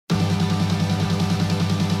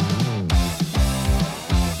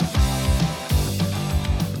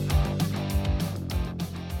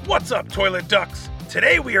What's up, toilet ducks?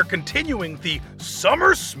 Today we are continuing the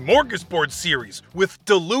Summer Smorgasbord series with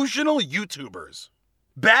delusional YouTubers.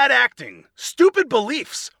 Bad acting, stupid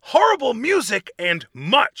beliefs, horrible music, and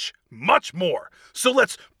much, much more. So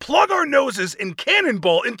let's plug our noses and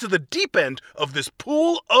cannonball into the deep end of this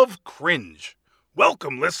pool of cringe.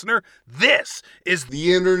 Welcome, listener. This is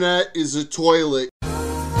The Internet is a Toilet.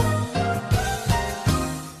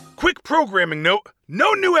 Quick programming note,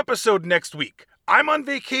 no new episode next week. I'm on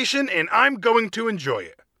vacation and I'm going to enjoy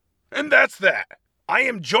it. And that's that. I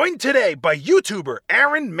am joined today by YouTuber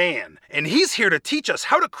Aaron Mann, and he's here to teach us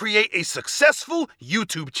how to create a successful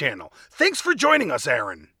YouTube channel. Thanks for joining us,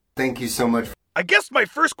 Aaron. Thank you so much. I guess my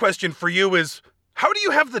first question for you is, how do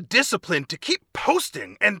you have the discipline to keep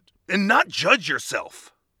posting and not judge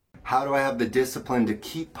yourself? How do I have the discipline to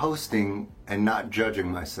keep posting and not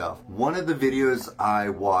judging myself? One of the videos I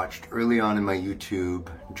watched early on in my YouTube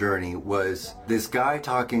journey was this guy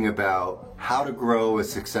talking about how to grow a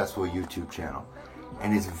successful YouTube channel.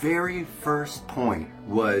 And his very first point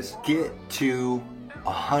was get to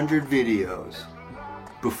 100 videos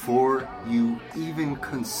before you even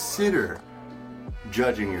consider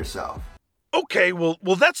judging yourself. Okay, well,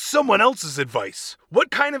 that's someone else's advice.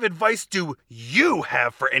 What kind of advice do you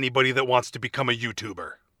have for anybody that wants to become a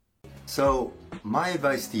YouTuber? So, my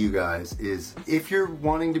advice to you guys is, if you're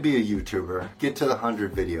wanting to be a YouTuber, get to the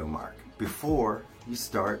 100 video mark before you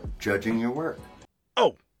start judging your work.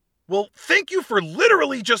 Oh, well, thank you for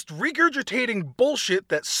literally just regurgitating bullshit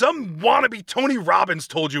that some wannabe Tony Robbins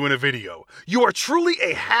told you in a video. You are truly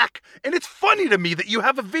a hack, and it's funny to me that you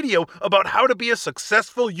have a video about how to be a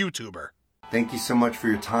successful YouTuber. Thank you so much for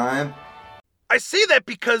your time. I say that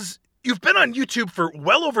because you've been on YouTube for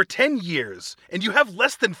well over 10 years, and you have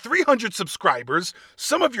less than 300 subscribers.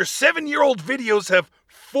 Some of your 7-year-old videos have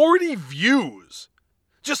 40 views.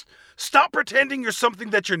 Just stop pretending you're something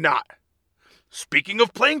that you're not. Speaking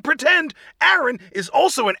of playing pretend, Aaron is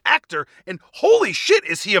also an actor, and holy shit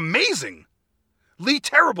is he amazing. Lee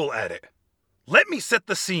terrible at it. Let me set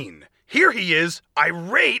the scene. Here he is,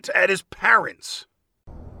 irate at his parents.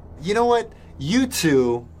 You know what? You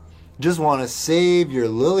two just want to save your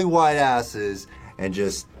lily white asses and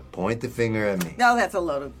just point the finger at me. No, that's a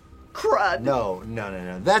load of crud. No.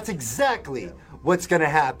 That's exactly what's gonna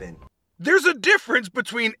happen. There's a difference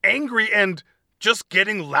between angry and just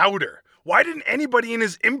getting louder. Why didn't anybody in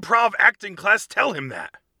his improv acting class tell him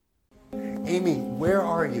that? Amy, where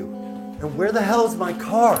are you? And where the hell is my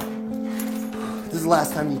car? This is the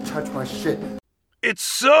last time you touched my shit. It's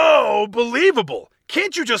so believable.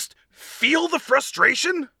 Can't you just feel the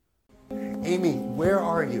frustration? Amy, where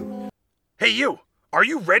are you? Hey you, are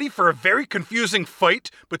you ready for a very confusing fight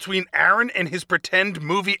between Aaron and his pretend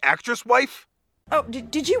movie actress wife? Oh,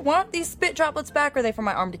 did you want these spit droplets back, or are they for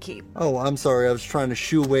my arm to keep? Oh, I'm sorry, I was trying to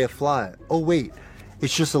shoo away a fly. Oh wait,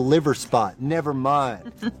 it's just a liver spot, never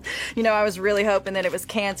mind. You know, I was really hoping that it was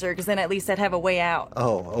cancer, because then at least I'd have a way out.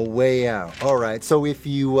 Oh, a way out. Alright, so if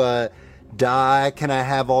you, die, can I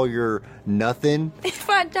have all your nothing? If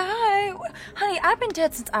I die? Honey, I've been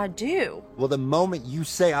dead since I do. Well, the moment you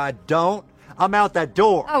say I don't, I'm out that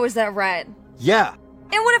door. Oh, is that right? Yeah.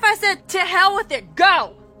 And what if I said, to hell with it,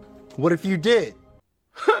 go? What if you did?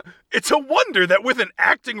 It's a wonder that with an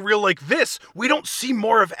acting reel like this, we don't see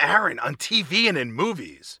more of Aaron on TV and in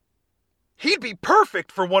movies. He'd be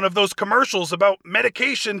perfect for one of those commercials about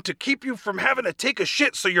medication to keep you from having to take a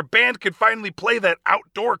shit so your band can finally play that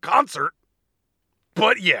outdoor concert.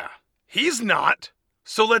 But yeah, he's not.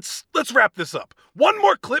 So let's wrap this up. One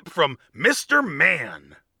more clip from Mr.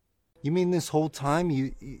 Mann. You mean this whole time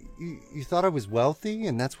you thought I was wealthy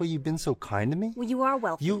and that's why you've been so kind to me? Well, you are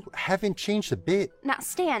wealthy. You haven't changed a bit. Now,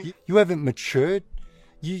 Stan. You haven't matured.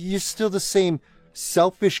 You're still the same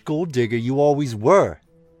selfish gold digger you always were.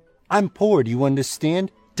 I'm poor, do you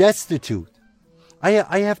understand? Destitute. I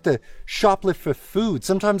have to shoplift for food.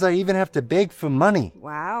 Sometimes I even have to beg for money.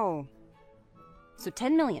 Wow. So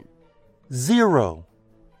 10 million. 0.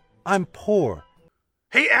 I'm poor.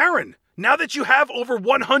 Hey Aaron, now that you have over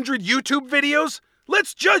 100 YouTube videos,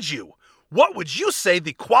 let's judge you. What would you say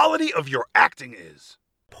the quality of your acting is?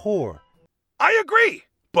 Poor. I agree,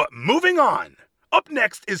 but moving on. Up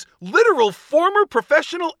next is literal former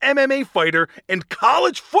professional MMA fighter and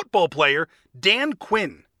college football player Dan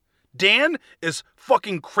Quinn. Dan is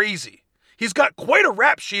fucking crazy. He's got quite a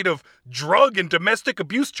rap sheet of drug and domestic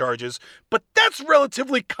abuse charges, but that's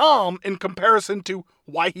relatively calm in comparison to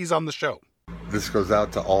why he's on the show. This goes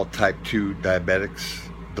out to all type 2 diabetics.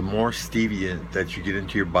 The more stevia that you get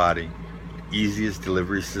into your body, the easiest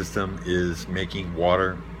delivery system is making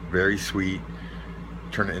water very sweet,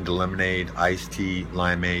 turn it into lemonade, iced tea,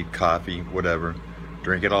 limeade, coffee, whatever.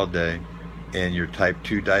 Drink it all day, and your type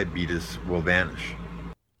 2 diabetes will vanish.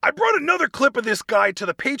 I brought another clip of this guy to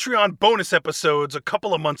the Patreon bonus episodes a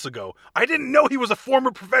couple of months ago. I didn't know he was a former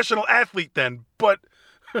professional athlete then, but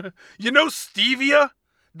you know stevia?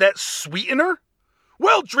 That sweetener?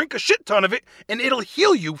 Well, drink a shit ton of it and it'll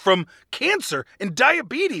heal you from cancer and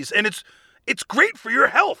diabetes, and it's great for your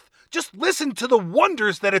health. Just listen to the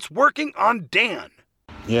wonders that it's working on Dan.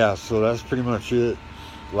 Yeah, so that's pretty much it.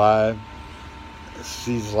 Live. It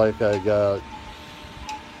seems like I got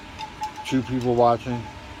 2 people watching,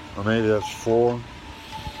 or maybe that's 4.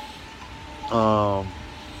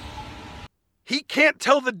 He can't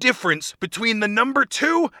tell the difference between the number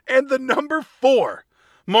 2 and the number 4.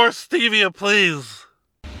 More stevia, please.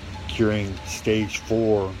 Curing stage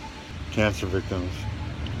 4 cancer victims.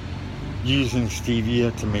 Using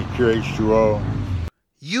stevia to make pure H2O.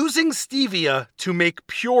 Using stevia to make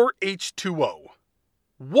pure H2O.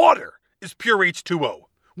 Water is pure H2O.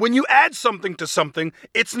 When you add something to something,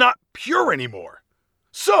 it's not pure anymore.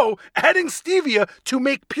 So, adding stevia to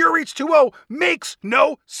make pure H2O makes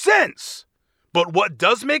no sense. But what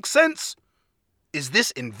does make sense is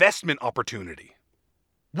this investment opportunity.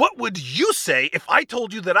 What would you say if I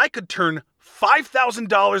told you that I could turn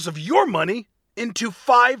 $5,000 of your money into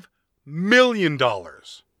 $5 million?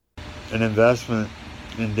 An investment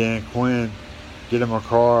in Dan Quinn. Get him a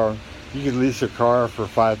car. You could lease a car for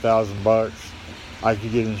 $5,000. I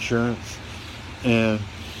could get insurance, and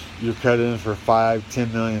you're cut in for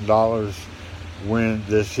 $5-10 million when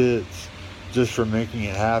this hits, just for making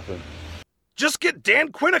it happen. Just get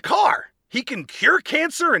Dan Quinn a car. He can cure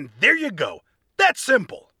cancer, and there you go. That's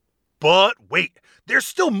simple. But wait, there's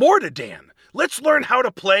still more to Dan. Let's learn how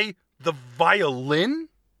to play the violin.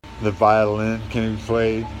 The violin can be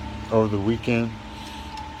played over the weekend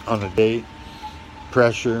on a date.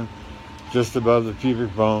 Pressure just above the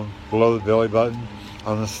pubic bone, below the belly button,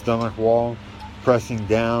 on the stomach wall, pressing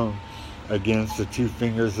down against the 2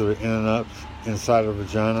 fingers that are in and up inside her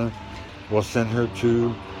vagina will send her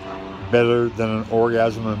to better than an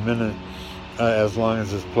orgasm a minute, as long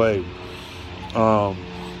as it's played.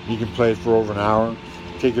 You can play it for over an hour.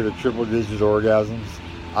 Take her to triple-digit orgasms.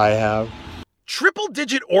 I have.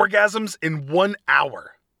 Triple-digit orgasms in 1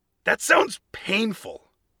 hour. That sounds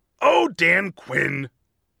painful. Oh, Dan Quinn.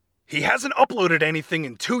 He hasn't uploaded anything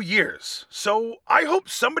in 2 years, so I hope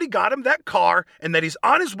somebody got him that car and that he's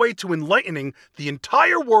on his way to enlightening the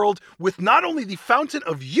entire world with not only the fountain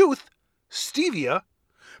of youth, stevia,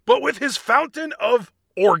 but with his fountain of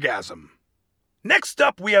orgasm. Next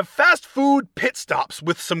up, we have fast food pit stops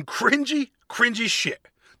with some cringy shit.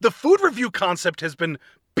 The food review concept has been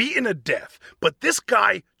beaten to death, but this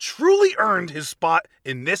guy truly earned his spot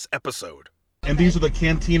in this episode. And these are the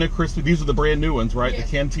Cantina Crispy, these are the brand new ones, right? Yes.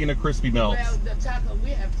 The Cantina Crispy Melts. Well, the taco,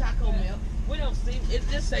 we have taco melt. We don't see, it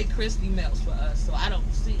just say crispy melts for us, so I don't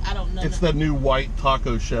know. It's the new white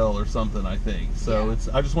taco shell or something, I think. So yeah.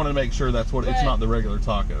 I just wanted to make sure that's what, it's not the regular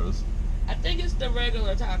tacos. I think it's the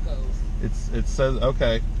regular tacos. It says,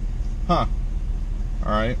 okay. Huh.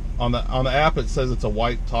 All right. On the app it says it's a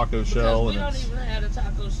white taco shell. We don't even have the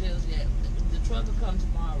taco shells yet. The truck will come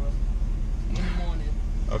tomorrow in the morning.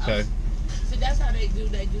 Okay. See, that's how they do.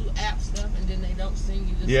 They do app stuff and then they don't send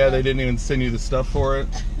you the stuff. Yeah, they didn't even send you the stuff for it.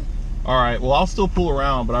 All right. Well, I'll still pull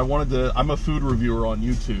around, but I'm a food reviewer on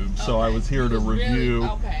YouTube, so I was here to review.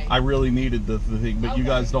 I really needed the thing, but you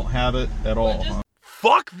guys don't have it at all, huh?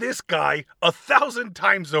 Fuck this guy 1,000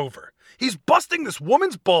 times over. He's busting this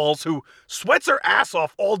woman's balls who sweats her ass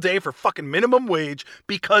off all day for fucking minimum wage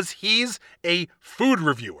because he's a food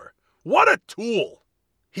reviewer. What a tool.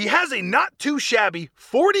 He has a not too shabby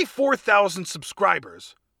 44,000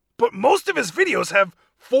 subscribers, but most of his videos have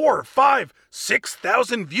 4, 5,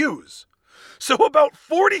 6,000 views. So about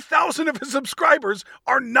 40,000 of his subscribers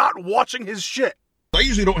are not watching his shit. I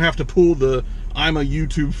usually don't have to pull the I'm a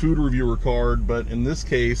YouTube food reviewer card, but in this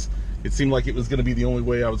case, it seemed like it was going to be the only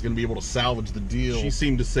way I was going to be able to salvage the deal. She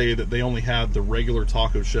seemed to say that they only had the regular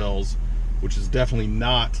taco shells, which is definitely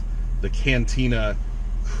not the Cantina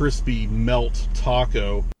Crispy Melt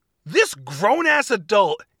Taco. This grown-ass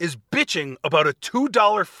adult is bitching about a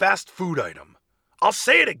 $2 fast food item. I'll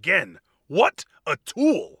say it again. What a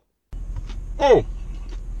tool. Oh.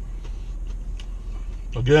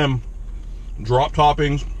 Again, drop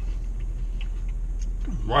toppings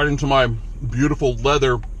right into my beautiful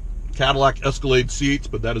leather Cadillac Escalade seats,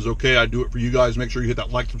 but that is okay. I do it for you guys. Make sure you hit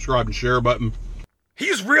that like, subscribe, and share button.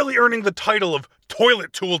 He's really earning the title of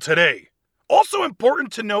Toilet Tool today. Also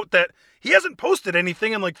important to note that he hasn't posted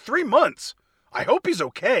anything in like 3 months. I hope he's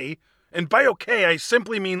okay, and by okay, I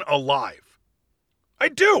simply mean alive. I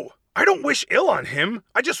do. I don't wish ill on him.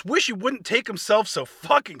 I just wish he wouldn't take himself so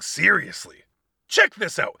fucking seriously. Check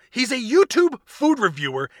this out. He's a YouTube food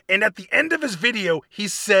reviewer, and at the end of his video, he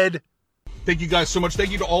said, Thank you guys so much.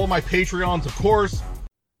 Thank you to all of my Patreons, of course.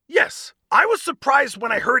 Yes, I was surprised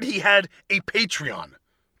when I heard he had a Patreon.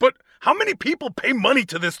 But how many people pay money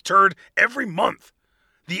to this turd every month?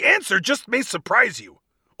 The answer just may surprise you.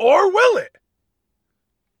 Or will it?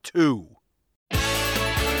 2.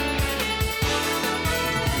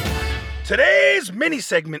 Today's mini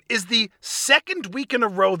segment is the second week in a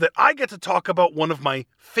row that I get to talk about one of my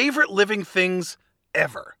favorite living things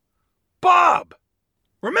ever. Bob!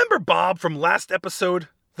 Remember Bob from last episode?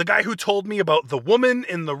 The guy who told me about the woman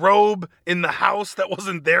in the robe in the house that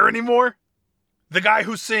wasn't there anymore? The guy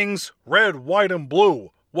who sings, "Red, white, and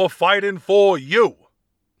blue, we're fighting for you."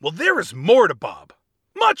 Well, there is more to Bob.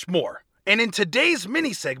 Much more. And in today's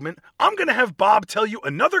mini segment, I'm going to have Bob tell you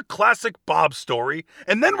another classic Bob story,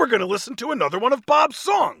 and then we're going to listen to another one of Bob's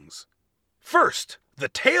songs. First, the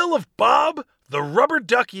tale of Bob, the Rubber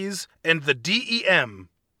Duckies, and the DEM.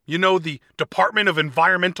 You know, the Department of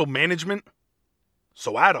Environmental Management?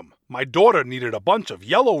 So Adam, my daughter needed a bunch of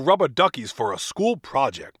yellow rubber duckies for a school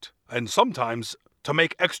project. And sometimes, to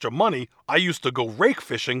make extra money, I used to go rake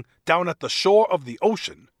fishing down at the shore of the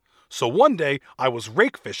ocean. So one day, I was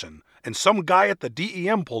rake fishing, and some guy at the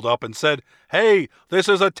DEM pulled up and said, "Hey, this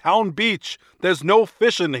is a town beach. There's no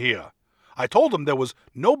fishing here." I told him there was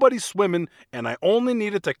nobody swimming, and I only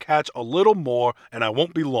needed to catch a little more, and I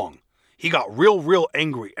won't be long. He got real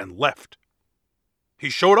angry and left. He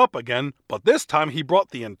showed up again, but this time he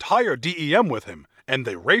brought the entire DEM with him, and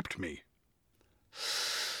they raped me.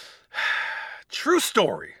 True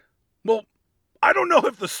story. Well, I don't know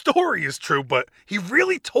if the story is true, but he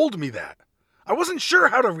really told me that. I wasn't sure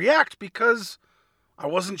how to react because I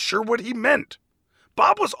wasn't sure what he meant.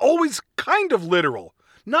 Bob was always kind of literal,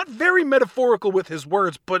 not very metaphorical with his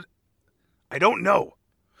words, but I don't know.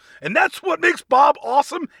 And that's what makes Bob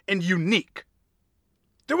awesome and unique.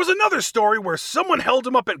 There was another story where someone held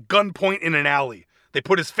him up at gunpoint in an alley. They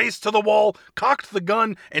put his face to the wall, cocked the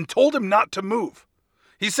gun, and told him not to move.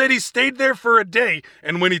 He said he stayed there for a day,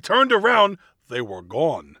 and when he turned around, they were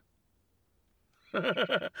gone.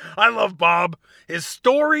 I love Bob, his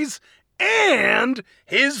stories, and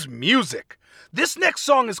his music. This next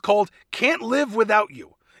song is called "Can't Live Without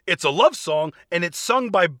You." It's a love song, and it's sung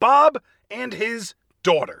by Bob and his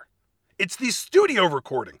daughter. It's the studio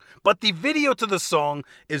recording, but the video to the song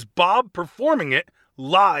is Bob performing it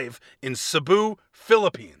live in Cebu,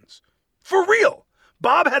 Philippines. For real!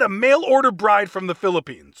 Bob had a mail-order bride from the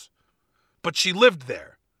Philippines, but she lived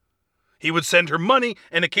there. He would send her money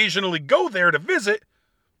and occasionally go there to visit,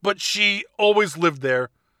 but she always lived there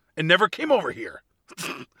and never came over here.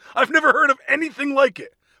 I've never heard of anything like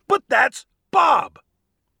it, but that's Bob.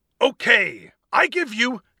 Okay, I give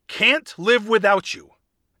you "Can't Live Without You."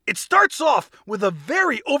 It starts off with a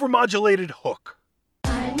very overmodulated hook.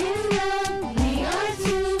 I'm in love, we are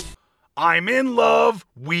two. I'm in love,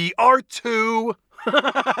 we are two.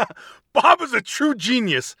 Bob is a true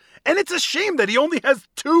genius, and it's a shame that he only has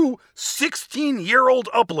 2 16-year-old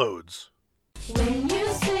uploads. When you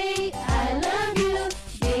say I love you,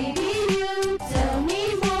 baby, you tell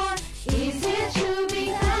me more. Is it true?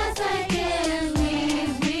 Because I can't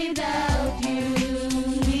live without you,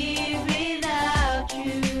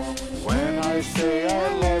 When I say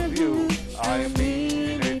I love you, I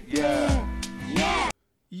mean it, yeah.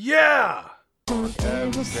 Yeah! Don't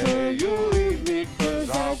ever say you leave me, 'cause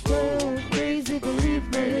I'll go crazy, believe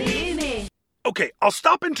me. Okay, I'll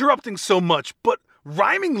stop interrupting so much, but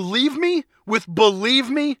rhyming "leave me" with "believe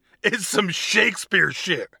me" is some Shakespeare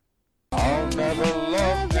shit. I'll never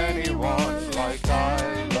love anyone like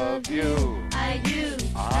I love you. I do.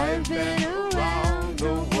 I've been around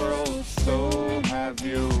the world, so have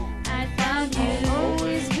you. I found you. I'll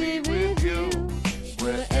always be with you,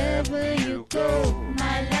 wherever you go.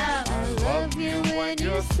 My love. I love you when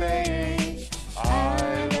you're saying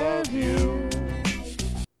I love you.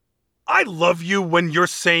 I love you when you're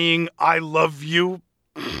saying I love you.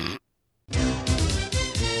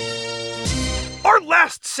 Our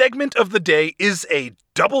last segment of the day is a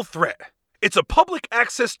double threat. It's a public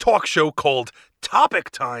access talk show called Topic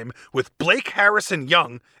Time with Blake Harrison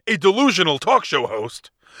Young, a delusional talk show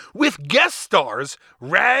host, with guest stars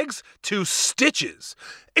Rags to Stitches,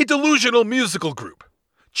 a delusional musical group.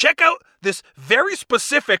 Check out this very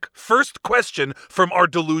specific first question from our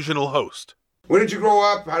delusional host. Where did you grow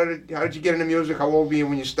up? How did you get into music? How old were you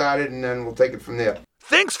when you started? And then we'll take it from there.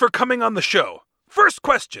 Thanks for coming on the show. First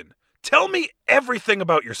question. Tell me everything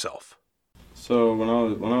about yourself. So when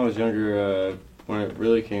I was younger, when it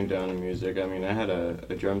really came down to music, I mean, I had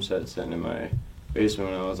a drum set sitting in my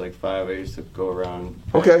basement when I was like 5. I used to go around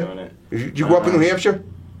on it. Did you grow up in New Hampshire?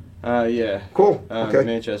 Yeah. Cool. Okay.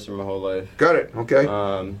 Manchester my whole life. Got it. Okay.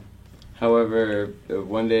 However,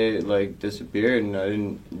 one day it like disappeared, and I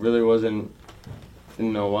didn't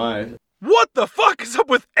know why. What the fuck is up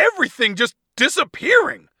with everything just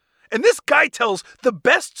disappearing? And this guy tells the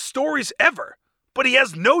best stories ever, but he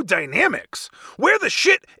has no dynamics. Where the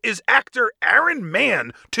shit is actor Aaron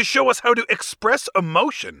Mann to show us how to express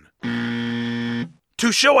emotion?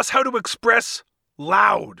 To show us how to express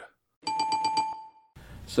loud.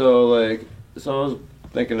 So I was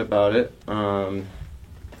thinking about it. Me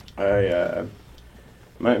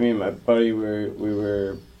and my buddy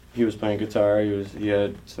he was playing guitar. He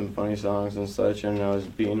had some funny songs and such, and I was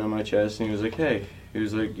beating on my chest, and he was like, "Hey," he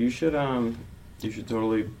was like, "You should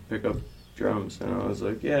totally pick up drums," and I was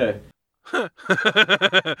like, "Yeah."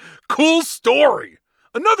 Cool story.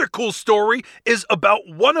 Another cool story is about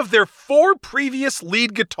one of their 4 previous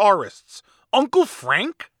lead guitarists, Uncle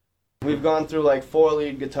Frank. We've gone through like 4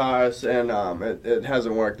 lead guitarists, and it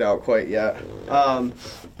hasn't worked out quite yet.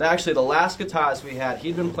 Actually, the last guitarist we had,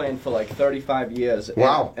 he'd been playing for like 35 years.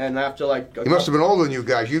 Wow. And after like... He must have been older than you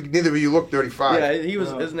guys. Neither of you look 35. Yeah,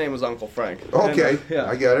 his name was Uncle Frank. Okay, and,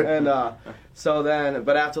 I get it. And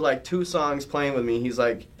but after like 2 songs playing with me, he's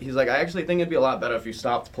like, I actually think it'd be a lot better if you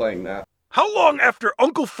stopped playing that. How long after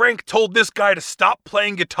Uncle Frank told this guy to stop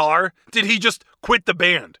playing guitar did he just quit the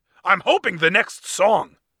band? I'm hoping the next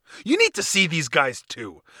song. You need to see these guys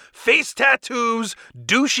too. Face tattoos,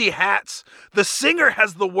 douchey hats. The singer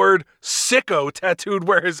has the word sicko tattooed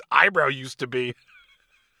where his eyebrow used to be.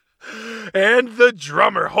 And the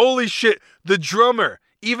drummer, holy shit, the drummer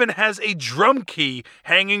even has a drum key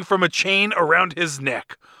hanging from a chain around his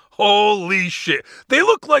neck. Holy shit. They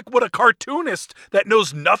look like what a cartoonist that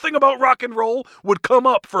knows nothing about rock and roll would come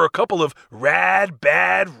up for a couple of rad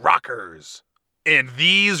bad rockers. And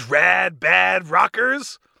these rad bad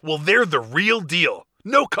rockers? Well, they're the real deal.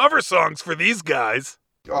 No cover songs for these guys.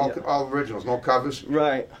 All originals, no covers?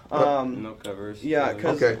 Right. No covers. Yeah,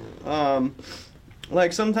 because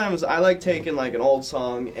like sometimes I like taking like an old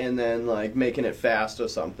song and then like making it fast or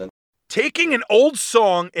something. Taking an old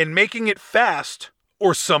song and making it fast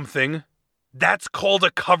or something, that's called a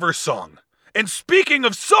cover song. And speaking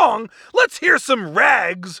of song, let's hear some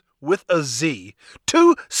Rags with a Z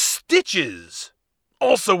to Stitches,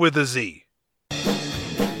 also with a Z.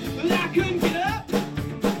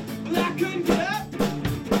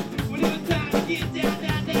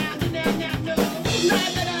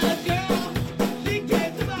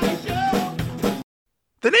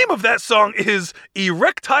 The name of that song is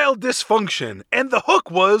Erectile Dysfunction, and the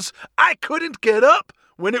hook was, I couldn't get up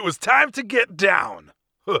when it was time to get down.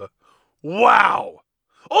 Wow.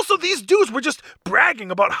 Also, these dudes were just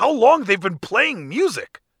bragging about how long they've been playing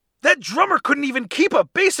music. That drummer couldn't even keep a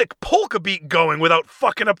basic polka beat going without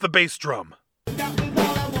fucking up the bass drum.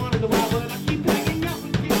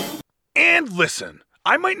 And listen,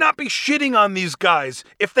 I might not be shitting on these guys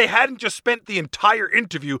if they hadn't just spent the entire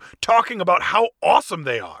interview talking about how awesome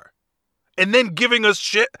they are. And then giving us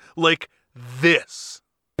shit like this.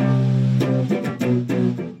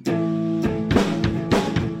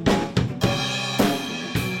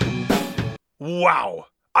 Wow.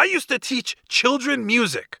 I used to teach children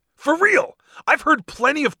music. For real. I've heard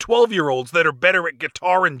plenty of 12-year-olds that are better at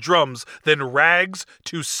guitar and drums than Rags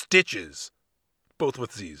to Stitches. Both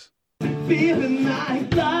with Z's. Feeling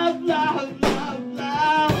like love, love, love,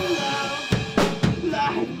 love,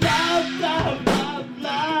 love, love, love, love,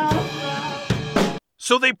 love.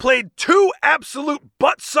 So they played 2 absolute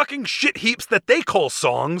butt-sucking shit heaps that they call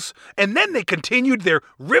songs, and then they continued their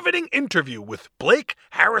riveting interview with Blake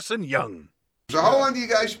Harrison Young. So how long do you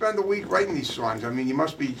guys spend a week writing these songs? I mean, you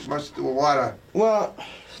must do a lot of... Well,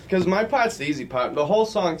 because my part's the easy part. The whole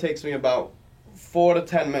song takes me about 4 to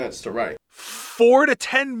 10 minutes to write. 4 to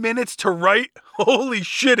 10 minutes to write? Holy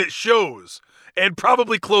shit, it shows. And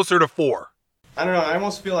probably closer to 4. I don't know, I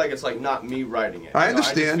almost feel like it's like not me writing it. I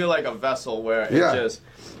understand. I just feel like a vessel where it just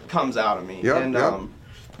comes out of me. Yep, and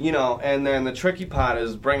you know, and then the tricky part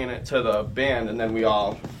is bringing it to the band, and then we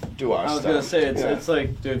all do our stuff. I was gonna say it's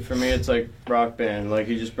like, dude, for me it's like Rock Band. Like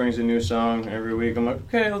he just brings a new song every week. I'm like,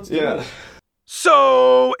 okay, let's do it.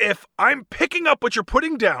 So if I'm picking up what you're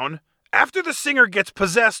putting down, after the singer gets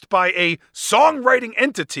possessed by a songwriting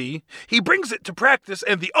entity, he brings it to practice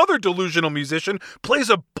and the other delusional musician plays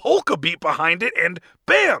a polka beat behind it and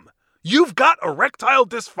bam! You've got erectile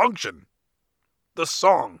dysfunction. The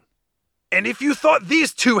song. And if you thought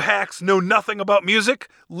these 2 hacks know nothing about music,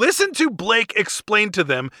 listen to Blake explain to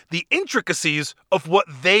them the intricacies of what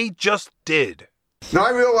they just did. Now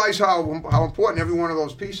I realize how important every one of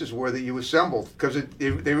those pieces were that you assembled, because they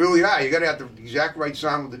really are. You got to have the exact right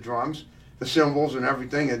sound with the drums, the cymbals, and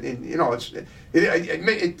everything. And you know,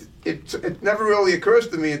 it never really occurs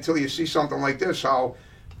to me until you see something like this how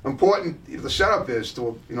important the setup is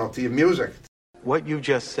to to your music. What you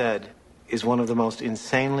just said is one of the most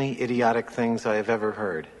insanely idiotic things I have ever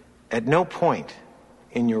heard. At no point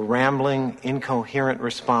in your rambling, incoherent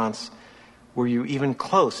response were you even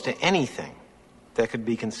close to anything that could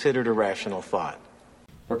be considered a rational thought.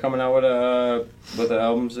 We're coming out with an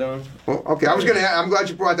album soon. Well, okay. I'm glad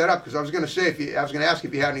you brought that up, because I was gonna ask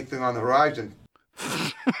if you had anything on the horizon.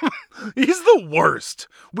 He's the worst.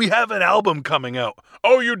 We have an album coming out.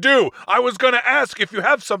 Oh, you do? I was gonna ask if you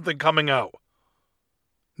have something coming out.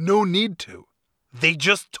 No need to. They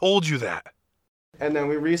just told you that. And then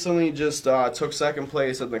we recently just took second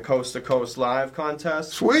place at the Coast to Coast Live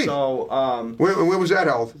contest. Sweet. So, where was that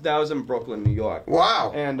held? That was in Brooklyn, New York.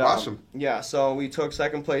 Wow. And awesome. Yeah, so we took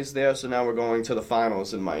second place there, so now we're going to the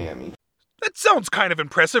finals in Miami. That sounds kind of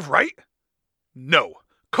impressive, right? No.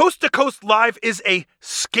 Coast to Coast Live is a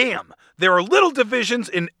scam. There are little divisions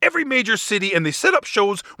in every major city, and they set up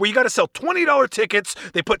shows where you got to sell $20 tickets.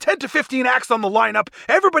 They put 10 to 15 acts on the lineup.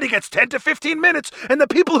 Everybody gets 10 to 15 minutes, and the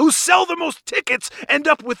people who sell the most tickets end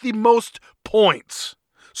up with the most points.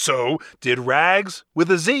 So, did Rags,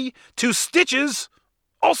 with a Z, to Stitches,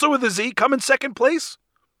 also with a Z, come in second place?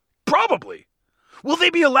 Probably. Will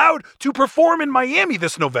they be allowed to perform in Miami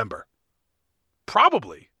this November?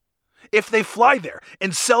 Probably. If they fly there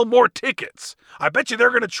and sell more tickets. I bet you they're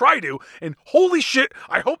going to try to, and holy shit,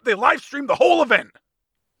 I hope they live stream the whole event.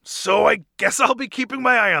 So I guess I'll be keeping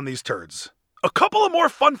my eye on these turds. A couple of more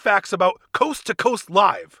fun facts about Coast to Coast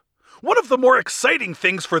Live. One of the more exciting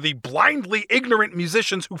things for the blindly ignorant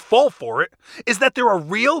musicians who fall for it is that there are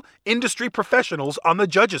real industry professionals on the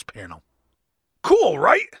judges panel. Cool,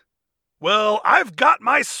 right? Well, I've got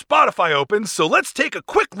my Spotify open, so let's take a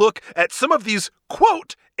quick look at some of these,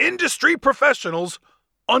 quote, industry professionals,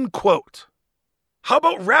 unquote. How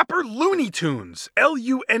about rapper Looney Tunes,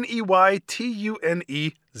 Luneytunez,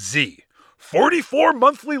 44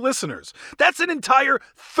 monthly listeners. That's an entire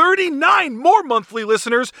 39 more monthly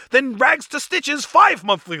listeners than Rags to Stitches' 5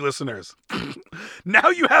 monthly listeners. Now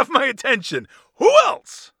you have my attention. Who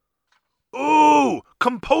else? Ooh,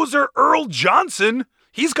 composer Earl Johnson.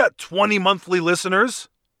 He's got 20 monthly listeners.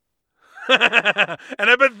 And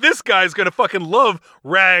I bet this guy's gonna fucking love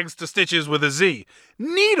Rags to Stitches with a Z.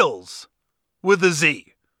 Needles with a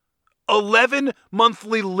Z. 11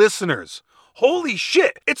 monthly listeners. Holy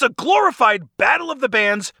shit, it's a glorified Battle of the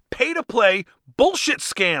Bands, pay-to-play bullshit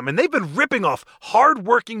scam, and they've been ripping off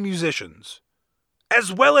hard-working musicians.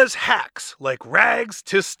 As well as hacks like Rags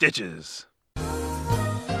to Stitches.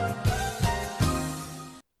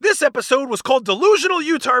 This episode was called Delusional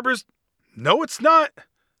YouTubers. No, it's not.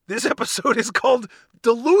 This episode is called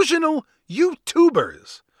Delusional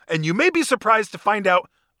YouTubers. And you may be surprised to find out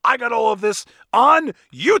I got all of this on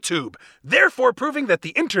YouTube, therefore proving that the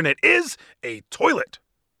internet is a toilet.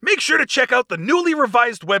 Make sure to check out the newly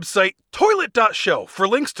revised website, toilet.show, for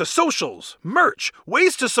links to socials, merch,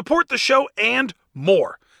 ways to support the show, and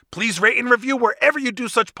more. Please rate and review wherever you do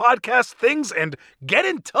such podcast things, and get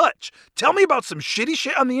in touch. Tell me about some shitty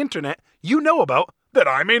shit on the internet you know about that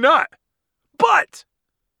I may not. But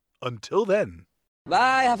until then.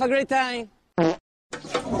 Bye, have a great time.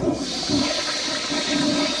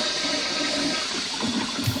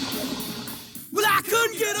 Well, I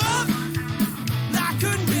couldn't get up. I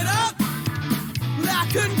couldn't get up. I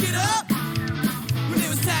couldn't get up. When it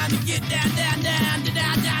was time to get down,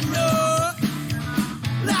 no.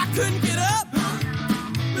 I couldn't get up.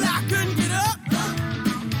 I couldn't get up.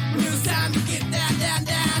 When it was time to get down,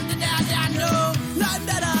 no. I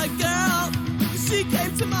met a girl. She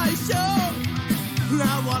came to my show.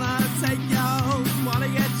 I wanna take you home. Wanna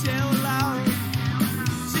get you alone.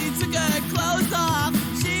 She took her clothes off.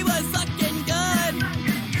 She was looking good.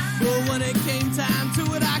 But when it came time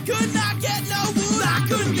to it, I could not get no wood. I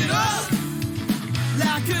couldn't get up.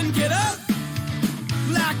 I couldn't get up.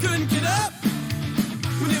 I couldn't get up.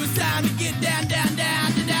 When it was time to get down,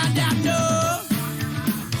 no.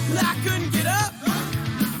 I couldn't get up.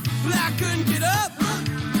 I couldn't get up.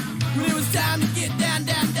 When it was time to get down,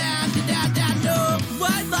 no.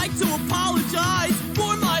 I'd like to apologize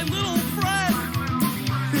for my little friend.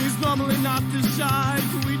 He's mumbling off the shine.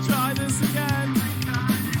 Can we try this again?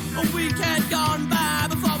 A weekend gone by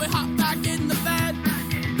before we hopped back in the bed.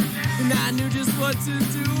 And I knew just what to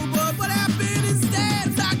do, but what happened instead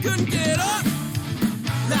is I couldn't get up.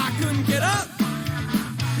 I couldn't get up.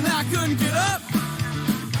 I couldn't get up.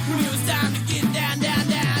 When it was time to get down,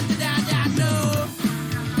 no.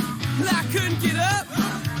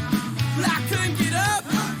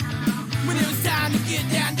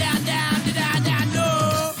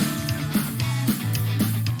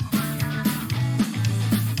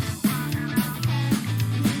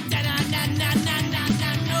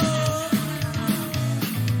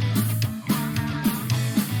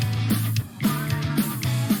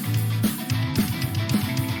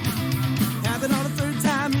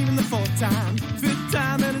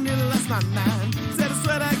 time and I nearly lost my mind. Said I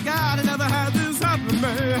swear to God I never had this happen to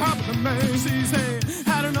me. She said,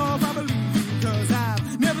 I don't know if I believe you, cause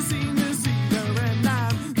I've never seen this either. And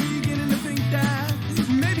I'm beginning to think that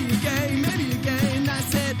maybe you're gay. And I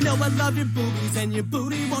said, no, I love your boobies and your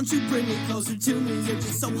booty. Won't you bring it closer to me? You're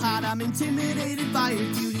just so hot, I'm intimidated by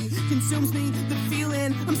your beauty. Consumes me, the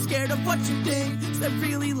feeling, I'm scared of what you think. Said I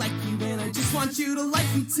really like you and I just want you to like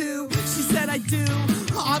me too. She said I do,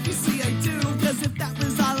 obviously I do. Cause if that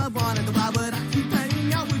was all I wanted, why would I keep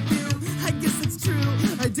hanging out with you? I guess it's true,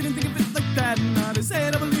 I didn't think of it like that. And I just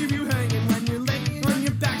said I believe you hanging when you're laying on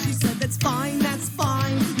your back. She said that's fine,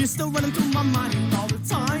 you're still running through my mind all the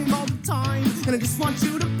time. And I just want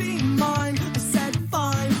you to be mine. I said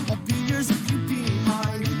fine, I'll be yours if you be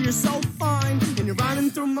mine. You're so fine, and you're running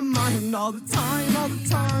through my mind all the time.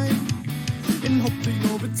 And hopefully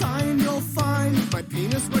over time you'll find my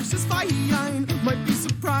penis works just fine. Might be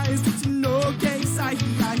surprised it's no case.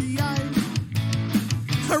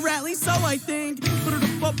 Or at least so I think.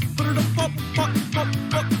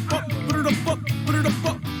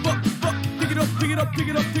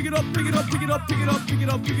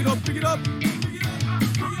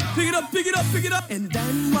 Pick it up. And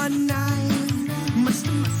then one night, much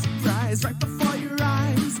to my surprise, right before your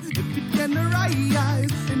eyes, it began to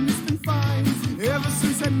rise, and it's been fine ever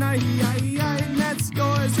since that night. And that's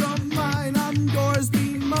yours, you're mine, I'm yours,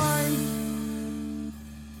 be mine.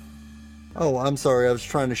 Oh, I'm sorry, I was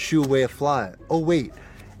trying to shoo away a fly. Oh wait,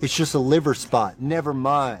 it's just a liver spot, never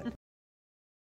mind.